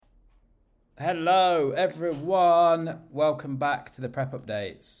Hello, everyone. Welcome back to the prep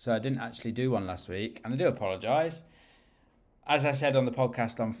updates. So I didn't actually do one last week, and I do apologise. As I said on the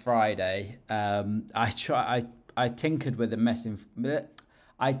podcast on Friday, I tinkered with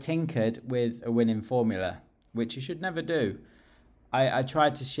I tinkered with a winning formula, which you should never do. I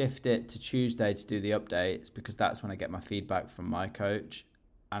tried to shift it to Tuesday to do the updates because that's when I get my feedback from my coach,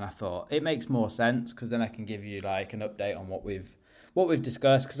 and I thought it makes more sense because then I can give you like an update on what we've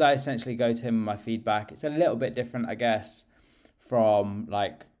discussed, because I essentially go to him with my feedback. It's a little bit different, I guess, from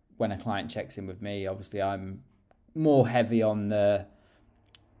like when a client checks in with me. Obviously, I'm more heavy on the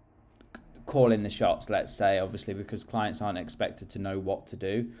calling the shots, let's say, obviously, because clients aren't expected to know what to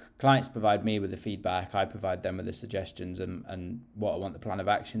do. Clients provide me with the feedback. I provide them with the suggestions and what I want the plan of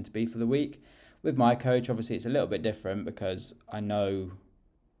action to be for the week. With my coach, obviously, it's a little bit different because I know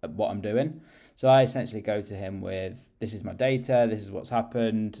what I'm doing. So I essentially go to him with, this is my data, this is what's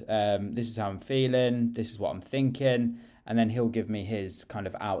happened, this is how I'm feeling, this is what I'm thinking, and then he'll give me his kind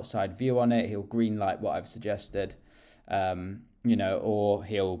of outside view on it. He'll green light what I've suggested, or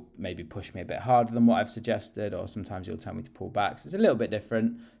he'll maybe push me a bit harder than what I've suggested, or sometimes he'll tell me to pull back. So it's a little bit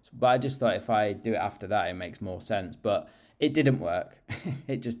different, but I just thought if I do it after that, it makes more sense. But it didn't work.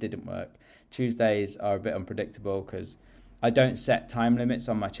 It just didn't work. Tuesdays are a bit unpredictable because I don't set time limits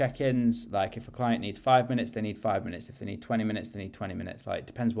on my check-ins. Like if a client needs 5 minutes, they need 5 minutes. If they need 20 minutes, they need 20 minutes. Like it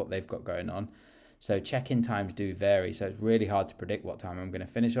depends what they've got going on. So check-in times do vary. So it's really hard to predict what time I'm going to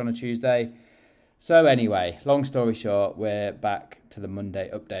finish on a Tuesday. So anyway, long story short, we're back to the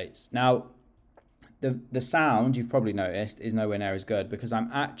Monday updates. Now, the sound, you've probably noticed, is nowhere near as good because I'm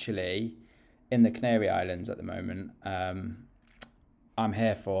actually in the Canary Islands at the moment. I'm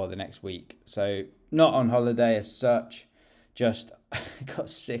here for the next week. So not on holiday as such. Just got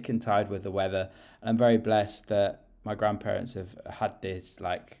sick and tired with the weather, and I'm very blessed that my grandparents have had this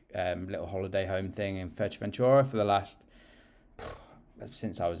little holiday home thing in Fuerteventura for the last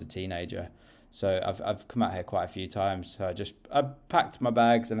since I was a teenager. So I've come out here quite a few times. So I packed my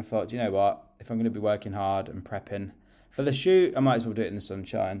bags and I thought, you know what, if I'm going to be working hard and prepping for the shoot, I might as well do it in the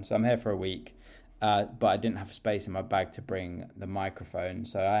sunshine. So I'm here for a week, but I didn't have space in my bag to bring the microphone,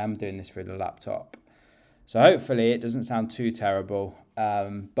 so I am doing this through the laptop. So hopefully it doesn't sound too terrible,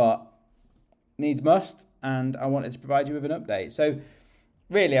 but needs must, and I wanted to provide you with an update. So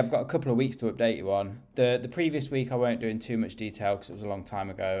really, I've got a couple of weeks to update you on. The previous week I won't do in too much detail because it was a long time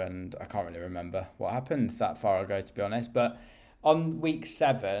ago and I can't really remember what happened that far ago, to be honest. But on week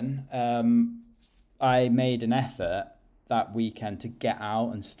 7, I made an effort that weekend to get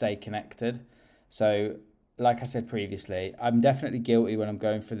out and stay connected. So like I said previously, I'm definitely guilty when I'm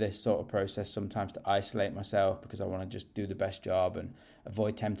going through this sort of process sometimes to isolate myself because I want to just do the best job and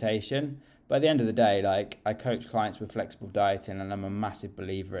avoid temptation. But at the end of the day, like I coach clients with flexible dieting and I'm a massive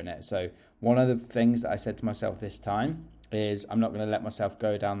believer in it. So one of the things that I said to myself this time is I'm not going to let myself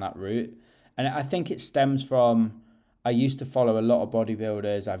go down that route. And I think it stems from, I used to follow a lot of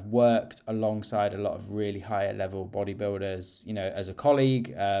bodybuilders. I've worked alongside a lot of really higher level bodybuilders, as a colleague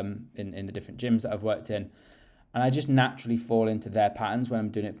in the different gyms that I've worked in. And I just naturally fall into their patterns when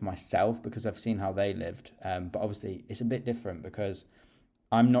I'm doing it for myself because I've seen how they lived. But obviously it's a bit different because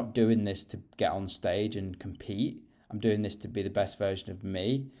I'm not doing this to get on stage and compete. I'm doing this to be the best version of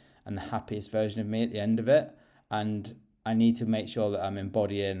me and the happiest version of me at the end of it. And I need to make sure that I'm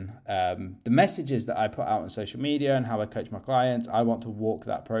embodying the messages that I put out on social media and how I coach my clients. I want to walk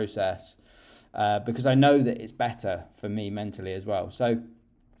that process because I know that it's better for me mentally as well. So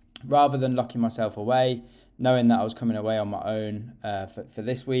rather than locking myself away, knowing that I was coming away on my own for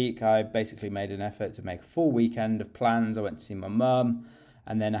this week, I basically made an effort to make a full weekend of plans. I went to see my mum,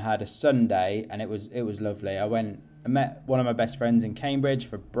 and then I had a Sunday, and it was lovely. I met one of my best friends in Cambridge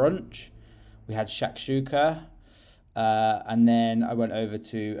for brunch. We had shakshuka, and then I went over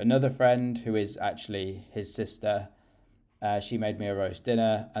to another friend who is actually his sister. She made me a roast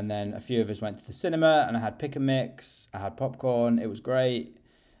dinner, and then a few of us went to the cinema, and I had pick and mix. I had popcorn. It was great.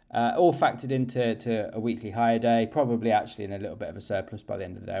 All factored into a weekly higher day, probably actually in a little bit of a surplus by the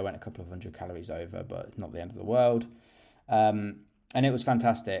end of the day. I went a couple of 100 calories over, but not the end of the world. And it was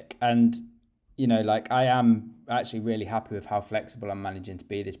fantastic. And, I am actually really happy with how flexible I'm managing to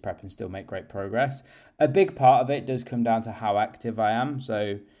be this prep and still make great progress. A big part of it does come down to how active I am.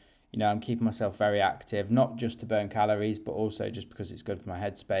 So, I'm keeping myself very active, not just to burn calories, but also just because it's good for my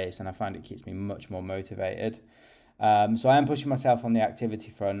headspace. And I find it keeps me much more motivated. So I am pushing myself on the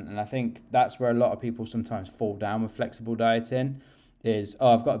activity front, and I think that's where a lot of people sometimes fall down with flexible dieting is,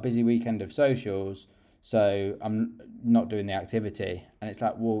 I've got a busy weekend of socials, so I'm not doing the activity. And it's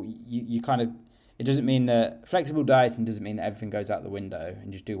like, well, you kind of, it doesn't mean that flexible dieting doesn't mean that everything goes out the window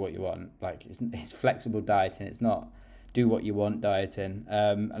and just do what you want. Like it's flexible dieting. It's not do what you want dieting.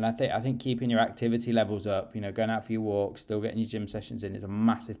 And I think keeping your activity levels up, going out for your walks, still getting your gym sessions in is a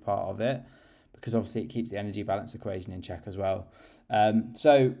massive part of it, because obviously it keeps the energy balance equation in check as well.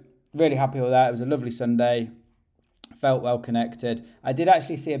 So really happy with that. It was a lovely Sunday. Felt well connected. I did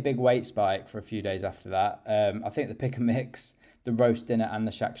actually see a big weight spike for a few days after that. I think the pick and mix, the roast dinner and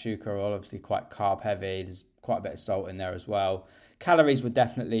the shakshuka are all obviously quite carb heavy. There's quite a bit of salt in there as well. Calories were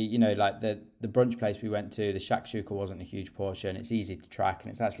definitely, like the brunch place we went to, the shakshuka wasn't a huge portion. It's easy to track and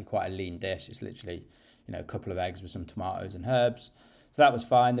it's actually quite a lean dish. It's literally, a couple of eggs with some tomatoes and herbs. So that was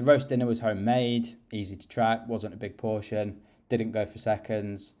fine. The roast dinner was homemade, easy to track, wasn't a big portion, didn't go for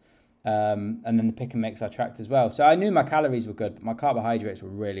seconds. And then the pick and mix I tracked as well. So I knew my calories were good, but my carbohydrates were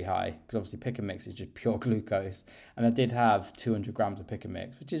really high, because obviously pick and mix is just pure glucose. And I did have 200 grams of pick and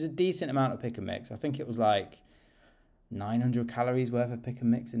mix, which is a decent amount of pick and mix. I think it was like 900 calories worth of pick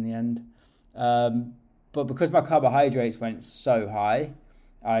and mix in the end. But because my carbohydrates went so high,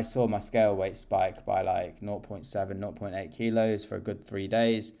 I saw my scale weight spike by like 0.7, 0.8 kilos for a good 3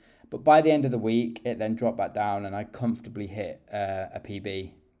 days. But by the end of the week, it then dropped back down and I comfortably hit a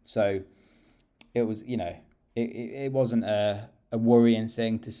PB. So it was, it wasn't a worrying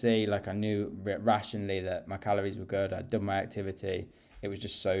thing to see. Like I knew rationally that my calories were good. I'd done my activity. It was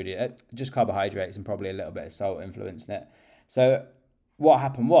just sodium, just carbohydrates and probably a little bit of salt influencing it. So what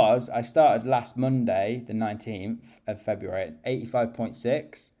happened was I started last Monday, the 19th of February at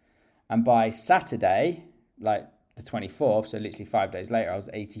 85.6. And by Saturday, like the 24th, so literally 5 days later, I was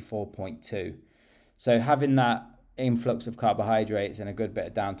 84.2. So having that influx of carbohydrates and a good bit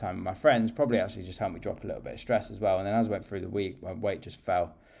of downtime with my friends probably actually just helped me drop a little bit of stress as well. And then as I went through the week, my weight just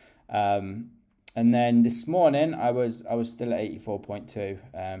fell. And then this morning I was still at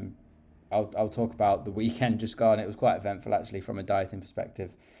 84.2. I'll talk about the weekend just gone. It was quite eventful actually from a dieting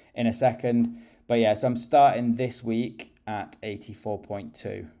perspective in a second. But yeah, so I'm starting this week at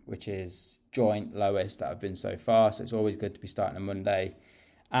 84.2, which is joint lowest that I've been so far. So it's always good to be starting on Monday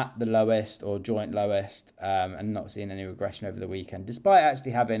at the lowest or joint lowest, and not seeing any regression over the weekend, despite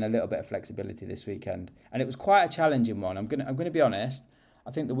actually having a little bit of flexibility this weekend. And it was quite a challenging one. I'm gonna be honest.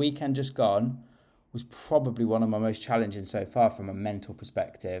 I think the weekend just gone was probably one of my most challenging so far from a mental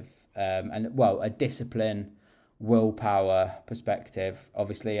perspective, and a discipline, willpower perspective.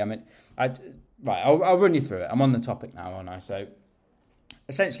 Obviously, I'll run you through it. I'm on the topic now, aren't I? So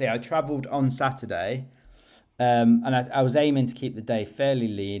essentially, I travelled on Saturday. And I was aiming to keep the day fairly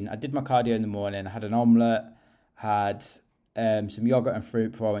lean. I did my cardio in the morning. I had an omelette, had some yogurt and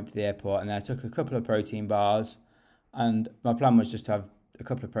fruit before I went to the airport. And then I took a couple of protein bars. And my plan was just to have a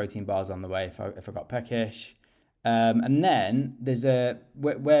couple of protein bars on the way if I got peckish. And then there's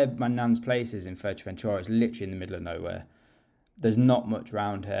where my nan's place is in Fuerteventura. It's literally in the middle of nowhere. There's not much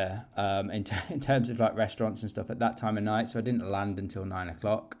around here in terms of like restaurants and stuff at that time of night. So I didn't land until 9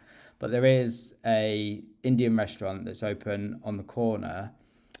 o'clock. But there is a Indian restaurant that's open on the corner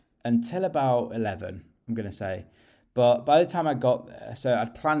until about 11, I'm going to say. But by the time I got there, so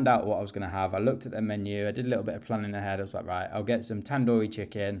I'd planned out what I was going to have. I looked at the menu. I did a little bit of planning ahead. I was like, right, I'll get some tandoori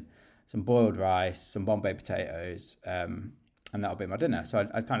chicken, some boiled rice, some Bombay potatoes, and that'll be my dinner. So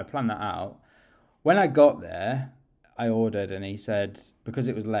I kind of planned that out. When I got there, I ordered and he said, because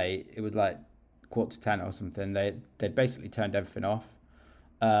it was late, it was like 9:45 or something, they'd basically turned everything off.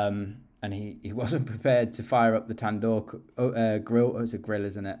 And he wasn't prepared to fire up the tandoor grill. It's a grill,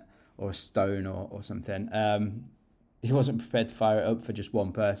 isn't it? Or a stone or something. He wasn't prepared to fire it up for just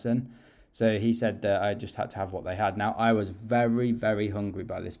one person. So he said that I just had to have what they had. Now, I was very, very hungry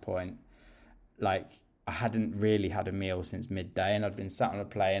by this point. Like, I hadn't really had a meal since midday, and I'd been sat on a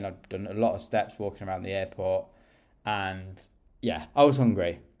plane. I'd done a lot of steps walking around the airport. And yeah, I was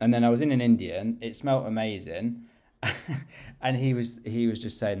hungry. And then I was in an Indian. It smelled amazing. And he was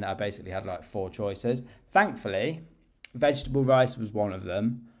just saying that I basically had like 4 choices. Thankfully, vegetable rice was one of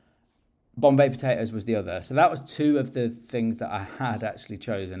them. Bombay potatoes was the other. So that was 2 of the things that I had actually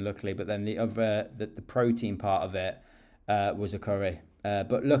chosen, luckily. But then the other, the protein part of it was a curry.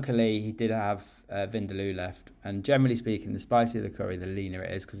 But luckily, he did have vindaloo left. And generally speaking, the spicier the curry, the leaner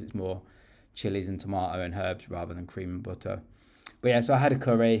it is, because it's more chilies and tomato and herbs rather than cream and butter. But yeah, so I had a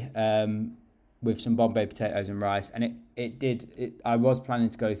curry with some Bombay potatoes and rice, and I was planning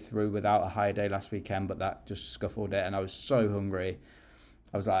to go through without a high day last weekend, but that just scuffled it, and I was so hungry.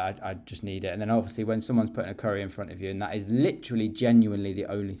 I was like, I just need it. And then obviously when someone's putting a curry in front of you, and that is literally genuinely the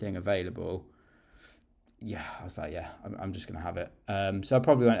only thing available, yeah, I was like, yeah, I'm just going to have it. So I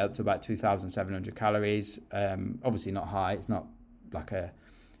probably went up to about 2,700 calories. Obviously not high. It's not like a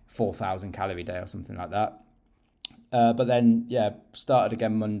 4,000 calorie day or something like that. But then, started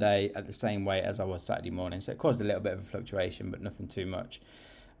again Monday at the same weight as I was Saturday morning. So it caused a little bit of a fluctuation, but nothing too much.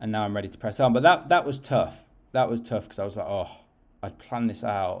 And now I'm ready to press on. But that was tough. That was tough because I was like, I'd planned this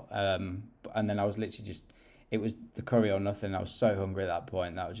out. And then I was literally it was the curry or nothing. I was so hungry at that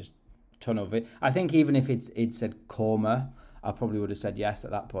point. That was just a ton of it. I think even if it said korma, I probably would have said yes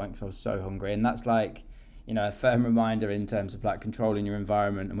at that point because I was so hungry. And that's like, a firm reminder in terms of like controlling your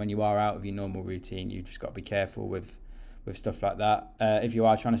environment. And when you are out of your normal routine, you've just got to be careful with stuff like that. If you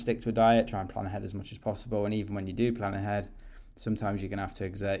are trying to stick to a diet, try and plan ahead as much as possible. And even when you do plan ahead, sometimes you're going to have to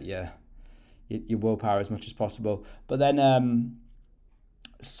exert your willpower as much as possible. But then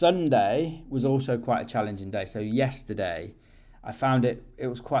Sunday was also quite a challenging day. So yesterday, I found it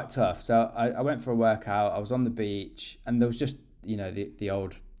was quite tough. So I went for a workout. I was on the beach, and there was just the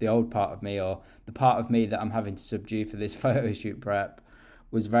old part of me, or the part of me that I'm having to subdue for this photo shoot prep,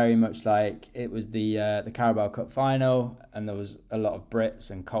 was very much like it was the Carabao Cup final, and there was a lot of Brits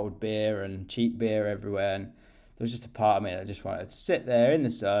and cold beer and cheap beer everywhere, and there was just a part of me that just wanted to sit there in the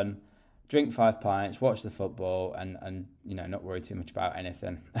sun, drink 5 pints, watch the football, and not worry too much about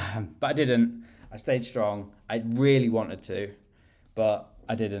anything. But I didn't. I stayed strong. I really wanted to, but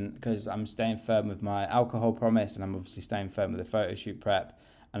I didn't, because I'm staying firm with my alcohol promise, and I'm obviously staying firm with the photo shoot prep.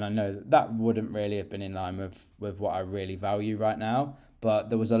 And I know that wouldn't really have been in line with what I really value right now. But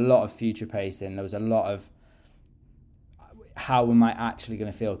there was a lot of future pacing. There was a lot of how am I actually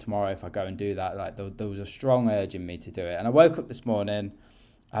going to feel tomorrow if I go and do that? Like there was a strong urge in me to do it. And I woke up this morning,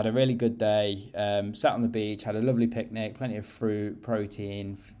 I had a really good day, sat on the beach, had a lovely picnic, plenty of fruit,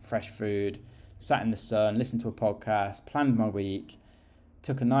 protein, fresh food, sat in the sun, listened to a podcast, planned my week,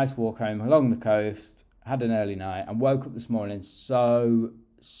 took a nice walk home along the coast, had an early night, and woke up this morning so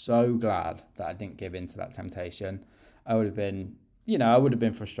glad that I didn't give in to that temptation. I would have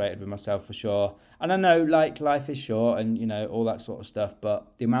been frustrated with myself for sure. And I know like life is short and, all that sort of stuff,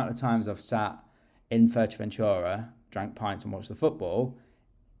 but the amount of times I've sat in Fuerteventura, drank pints and watched the football,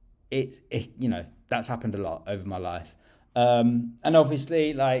 that's happened a lot over my life. And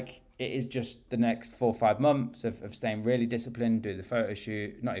obviously like it is just the next 4 or 5 months of staying really disciplined, do the photo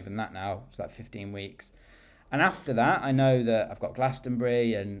shoot, not even that now, it's like 15 weeks. And after that, I know that I've got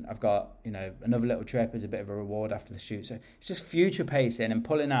Glastonbury and I've got, another little trip as a bit of a reward after the shoot. So it's just future pacing and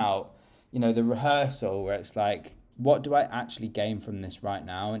pulling out, the rehearsal where it's like, what do I actually gain from this right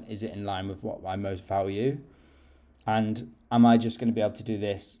now? And is it in line with what I most value? And am I just going to be able to do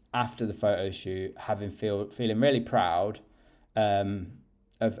this after the photo shoot, feeling really proud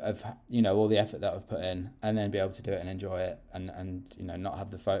of all the effort that I've put in, and then be able to do it and enjoy it and not have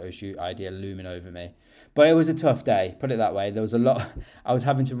the photo shoot idea looming over me. But it was a tough day, put it that way. There was a lot. I was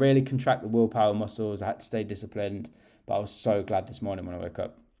having to really contract the willpower muscles. I had to stay disciplined, but I was so glad this morning when I woke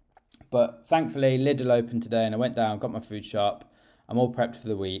up. But thankfully, Lidl opened today and I went down, got my food shop. I'm all prepped for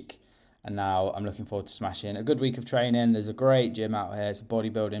the week, and now I'm looking forward to smashing a good week of training. There's a great gym out here. It's a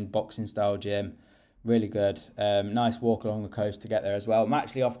bodybuilding, boxing style gym. Really good. Nice walk along the coast to get there as well. I'm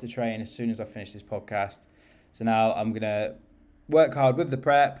actually off to train as soon as I finish this podcast. So now I'm going to work hard with the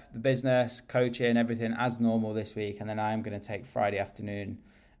prep, the business, coaching, everything as normal this week. And then I am going to take Friday afternoon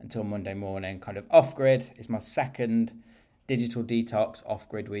until Monday morning, kind of off-grid. It's my second digital detox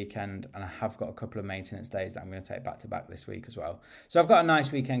off-grid weekend. And I have got a couple of maintenance days that I'm going to take back-to-back this week as well. So I've got a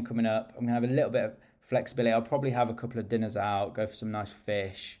nice weekend coming up. I'm going to have a little bit of flexibility. I'll probably have a couple of dinners out, go for some nice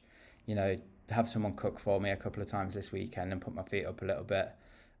fish, have someone cook for me a couple of times this weekend and put my feet up a little bit,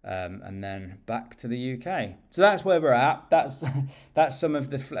 and then back to the UK. So that's where we're at. That's some of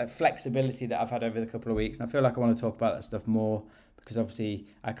the flexibility that I've had over the couple of weeks, and I feel like I want to talk about that stuff more, because obviously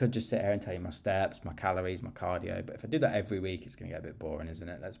I could just sit here and tell you my steps, my calories, my cardio, but if I do that every week, it's going to get a bit boring, isn't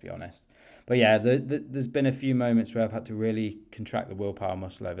it? Let's be honest. But yeah, there's been a few moments where I've had to really contract the willpower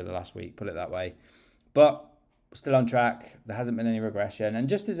muscle over the last week, put it that way. But still on track. There hasn't been any regression. And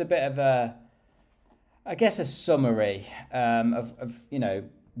just as a bit of a summary of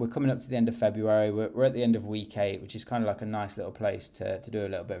we're coming up to the end of February. We're at the end of week 8, which is kind of like a nice little place to do a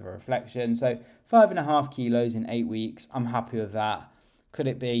little bit of a reflection. So 5.5 kilos in 8 weeks. I'm happy with that. Could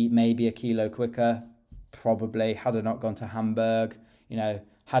it be maybe a kilo quicker? Probably. Had I not gone to Hamburg,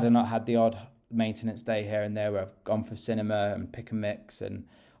 had I not had the odd maintenance day here and there where I've gone for cinema and pick and mix, and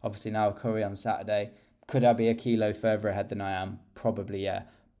obviously now a curry on Saturday. Could I be a kilo further ahead than I am? Probably, yeah.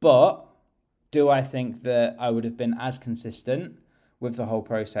 But do I think that I would have been as consistent with the whole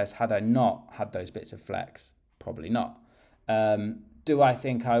process had I not had those bits of flex? Probably not. Do I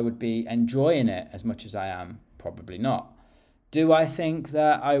think I would be enjoying it as much as I am? Probably not. Do I think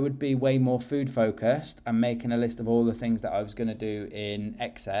that I would be way more food focused and making a list of all the things that I was going to do in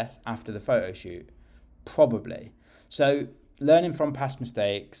excess after the photo shoot? Probably. So learning from past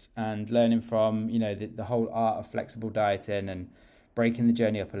mistakes and learning from, the whole art of flexible dieting and breaking the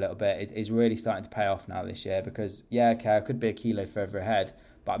journey up a little bit is really starting to pay off now this year, because I could be a kilo further ahead,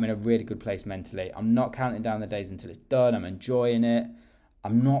 but I'm in a really good place mentally. I'm not counting down the days until it's done. I'm enjoying it.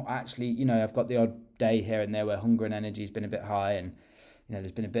 I'm not actually, I've got the odd day here and there where hunger and energy has been a bit high, and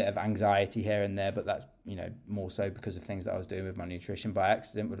there's been a bit of anxiety here and there, but that's more so because of things that I was doing with my nutrition by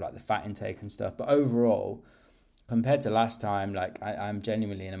accident, with like the fat intake and stuff. But overall, compared to last time, like I'm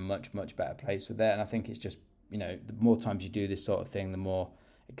genuinely in a much better place with it. And I think it's just the more times you do this sort of thing, the more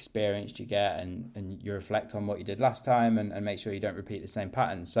experienced you get, and you reflect on what you did last time and make sure you don't repeat the same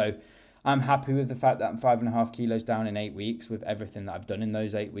pattern. So I'm happy with the fact that I'm 5.5 kilos down in 8 weeks with everything that I've done in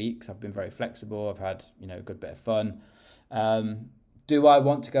those 8 weeks. I've been very flexible. I've had, a good bit of fun. Do I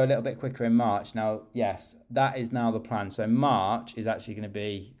want to go a little bit quicker in March? Now, yes, that is now the plan. So March is actually going to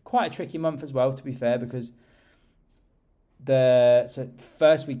be quite a tricky month as well, to be fair, because the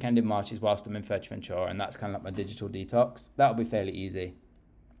first weekend in March is whilst I'm in Fuerteventura, and that's kind of like my digital detox. That'll be fairly easy,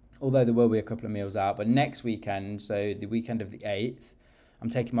 although there will be a couple of meals out. But next weekend, so the weekend of the 8th, I'm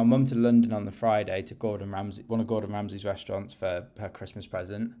taking my mum to London on the Friday to one of Gordon Ramsay's restaurants for her Christmas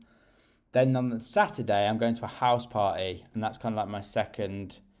present. Then on the Saturday, I'm going to a house party, and that's kind of like my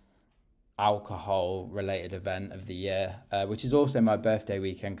second alcohol-related event of the year, which is also my birthday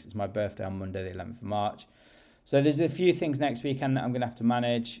weekend, because it's my birthday on Monday, the 11th of March. So there's a few things next weekend that I'm going to have to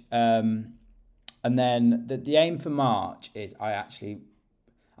manage. And then the aim for March is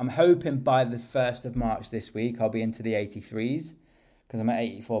I'm hoping by the 1st of March this week, I'll be into the 83s, because I'm at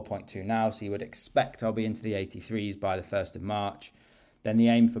 84.2 now. So you would expect I'll be into the 83s by the 1st of March. Then the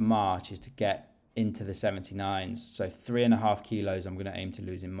aim for March is to get into the 79s. So 3.5 kilos I'm going to aim to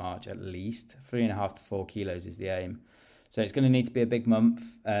lose in March at least. 3.5 to 4 kilos is the aim. So it's going to need to be a big month,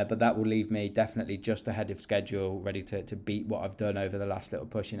 but that will leave me definitely just ahead of schedule, ready to beat what I've done over the last little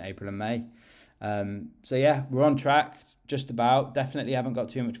push in April and May. So yeah, we're on track, just about. Definitely haven't got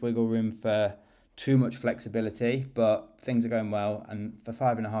too much wiggle room for too much flexibility, but things are going well. And for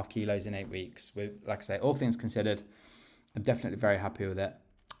 5.5 kilos in 8 weeks, like I say, all things considered, I'm definitely very happy with it.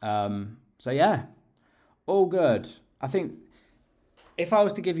 So yeah, all good. I think if I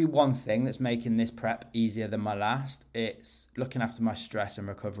was to give you one thing that's making this prep easier than my last, it's looking after my stress and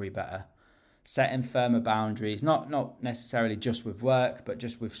recovery better. Setting firmer boundaries, not necessarily just with work, but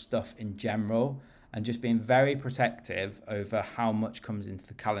just with stuff in general, and just being very protective over how much comes into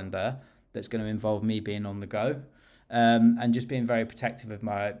the calendar that's going to involve me being on the go. And just being very protective of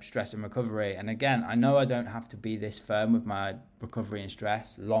my stress and recovery. And again, I know I don't have to be this firm with my recovery and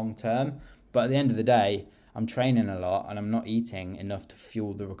stress long term, but at the end of the day, I'm training a lot and I'm not eating enough to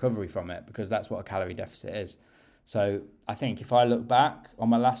fuel the recovery from it, because that's what a calorie deficit is. So I think if I look back on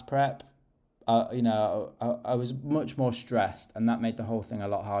my last prep, I was much more stressed, and that made the whole thing a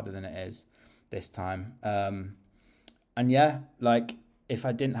lot harder than it is this time. And yeah, like, if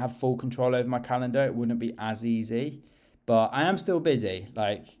I didn't have full control over my calendar, it wouldn't be as easy. But I am still busy.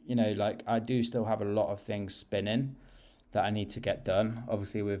 I do still have a lot of things spinning that I need to get done.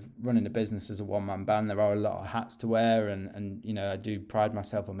 Obviously, with running a business as a one-man band, there are a lot of hats to wear. And I do pride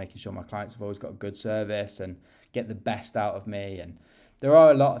myself on making sure my clients have always got a good service and get the best out of me. And there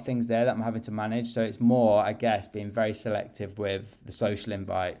are a lot of things there that I'm having to manage. So it's more, I guess, being very selective with the social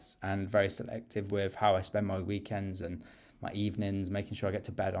invites and very selective with how I spend my weekends and my evenings, making sure I get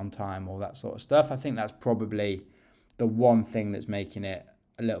to bed on time, all that sort of stuff. I think that's probably the one thing that's making it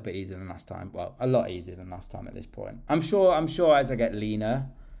a little bit easier than last time. Well, a lot easier than last time at this point. I'm sure as I get leaner,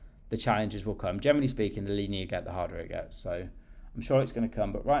 the challenges will come. Generally speaking, the leaner you get, the harder it gets. So I'm sure it's going to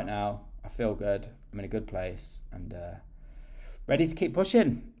come. But right now, I feel good. I'm in a good place and ready to keep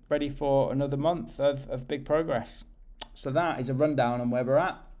pushing. Ready for another month of big progress. So that is a rundown on where we're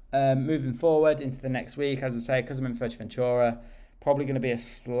at. Moving forward into the next week, as I say, because I'm in Fuerteventura, probably going to be a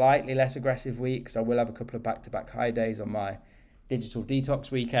slightly less aggressive week, because I will have a couple of back-to-back high days on my digital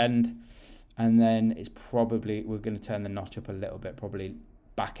detox weekend, and then we're going to turn the notch up a little bit, probably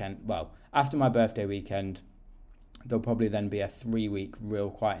after my birthday weekend. There'll probably then be a 3-week real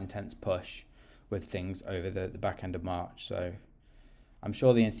quite intense push with things over the back end of March. So I'm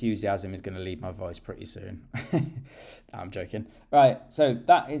sure the enthusiasm is going to leave my voice pretty soon. I'm joking. Right, so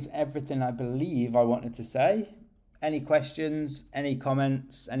that is everything I believe I wanted to say. Any questions, any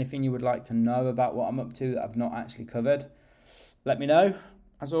comments, anything you would like to know about what I'm up to that I've not actually covered, let me know.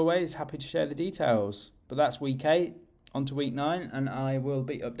 As always, happy to share the details. But that's week 8, on to week 9, and I will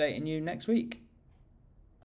be updating you next week.